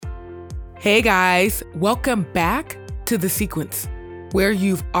Hey guys, welcome back to The Sequence, where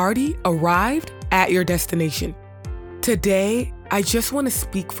you've already arrived at your destination. Today, I just want to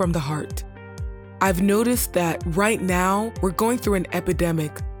speak from the heart. I've noticed that right now, we're going through an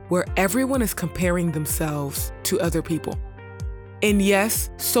epidemic where everyone is comparing themselves to other people. And yes,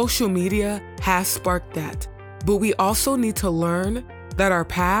 social media has sparked that, but we also need to learn that our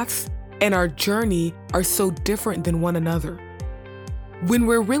paths and our journey are so different than one another. When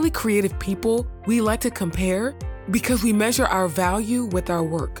we're really creative people, we like to compare because we measure our value with our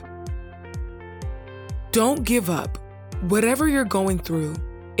work. Don't give up. Whatever you're going through,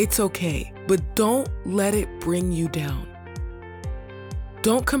 it's okay, but don't let it bring you down.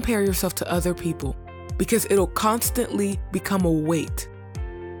 Don't compare yourself to other people because it'll constantly become a weight.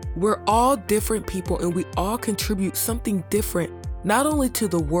 We're all different people and we all contribute something different, not only to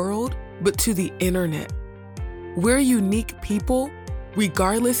the world, but to the internet. We're unique people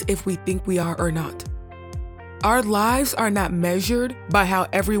regardless if we think we are or not. Our lives are not measured by how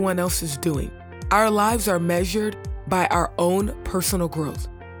everyone else is doing. Our lives are measured by our own personal growth.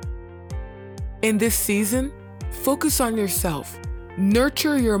 In this season, focus on yourself.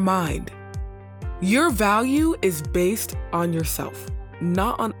 Nurture your mind. Your value is based on yourself,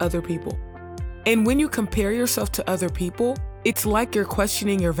 not on other people. And when you compare yourself to other people, it's like you're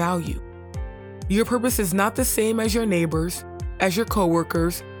questioning your value. Your purpose is not the same as your neighbors, as your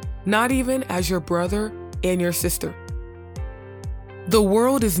coworkers, not even as your brother and your sister. The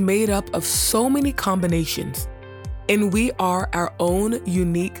world is made up of so many combinations, and we are our own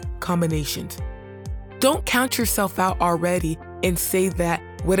unique combinations. Don't count yourself out already and say that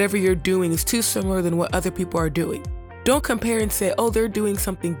whatever you're doing is too similar than what other people are doing. Don't compare and say, oh, they're doing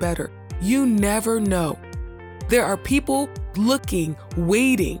something better. You never know. There are people looking,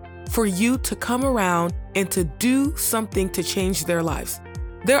 waiting for you to come around and to do something to change their lives.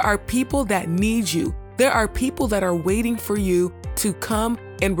 There are people that need you. There are people that are waiting for you to come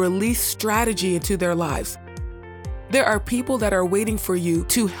and release strategy into their lives. There are people that are waiting for you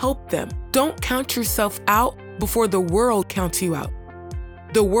to help them. Don't count yourself out before the world counts you out.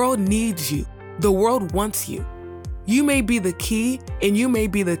 The world needs you. The world wants you. You may be the key and you may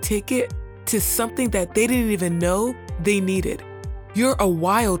be the ticket to something that they didn't even know they needed. You're a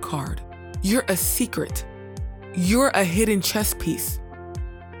wild card. You're a secret. You're a hidden chess piece.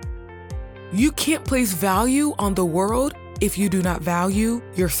 You can't place value on the world if you do not value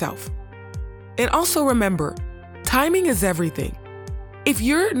yourself. And also remember, timing is everything. If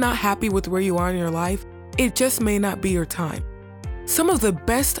you're not happy with where you are in your life, it just may not be your time. Some of the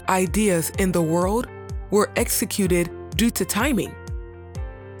best ideas in the world were executed due to timing.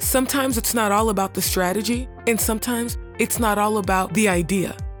 Sometimes it's not all about the strategy, and sometimes it's not all about the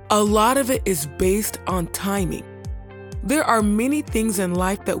idea. A lot of it is based on timing. There are many things in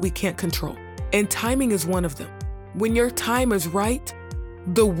life that we can't control, and timing is one of them. When your time is right,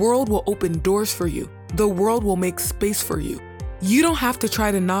 the world will open doors for you. The world will make space for you. You don't have to try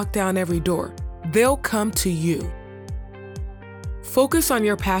to knock down every door. They'll come to you. Focus on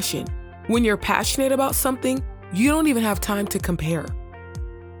your passion. When you're passionate about something, you don't even have time to compare.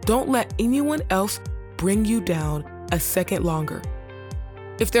 Don't let anyone else bring you down a second longer.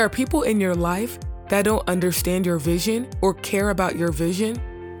 If there are people in your life that don't understand your vision or care about your vision,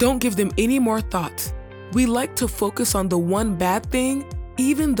 don't give them any more thoughts. We like to focus on the one bad thing,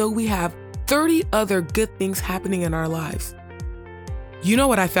 even though we have 30 other good things happening in our lives. You know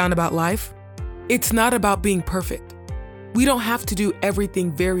what I found about life? It's not about being perfect. We don't have to do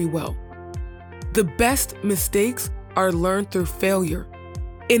everything very well. The best mistakes are learned through failure.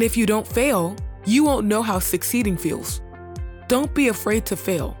 And if you don't fail, you won't know how succeeding feels. Don't be afraid to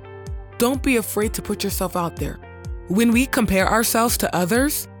fail. Don't be afraid to put yourself out there. When we compare ourselves to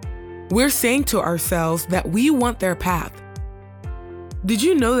others, we're saying to ourselves that we want their path. Did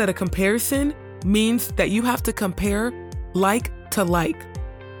you know that a comparison means that you have to compare like to like?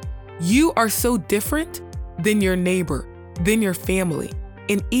 You are so different than your neighbor, than your family,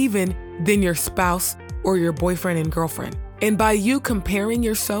 and even than your spouse or your boyfriend and girlfriend. And by you comparing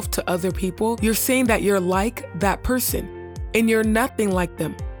yourself to other people, you're saying that you're like that person and you're nothing like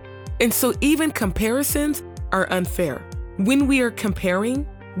them. And so even comparisons are unfair. When we are comparing,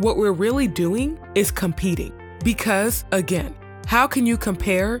 what we're really doing is competing. Because again, how can you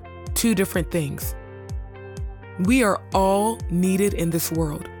compare two different things? We are all needed in this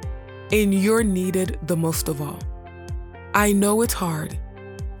world, and you're needed the most of all. I know it's hard.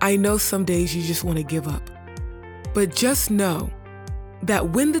 I know some days you just want to give up. But just know that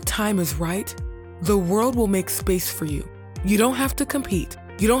when the time is right, the world will make space for you. You don't have to compete.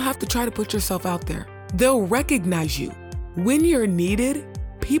 You don't have to try to put yourself out there. They'll recognize you. When you're needed,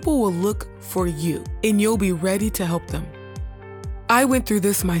 people will look for you and you'll be ready to help them. I went through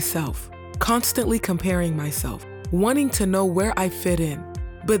this myself, constantly comparing myself, wanting to know where I fit in.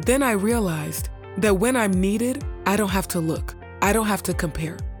 But then I realized that when I'm needed, I don't have to look. I don't have to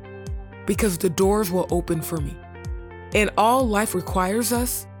compare, because the doors will open for me. And all life requires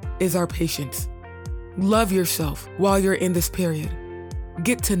us is our patience. Love yourself while you're in this period.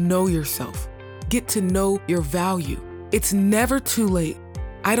 Get to know yourself. Get to know your value. It's never too late.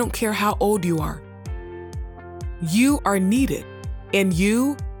 I don't care how old you are. You are needed and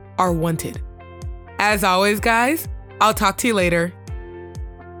you are wanted. As always, guys, I'll talk to you later.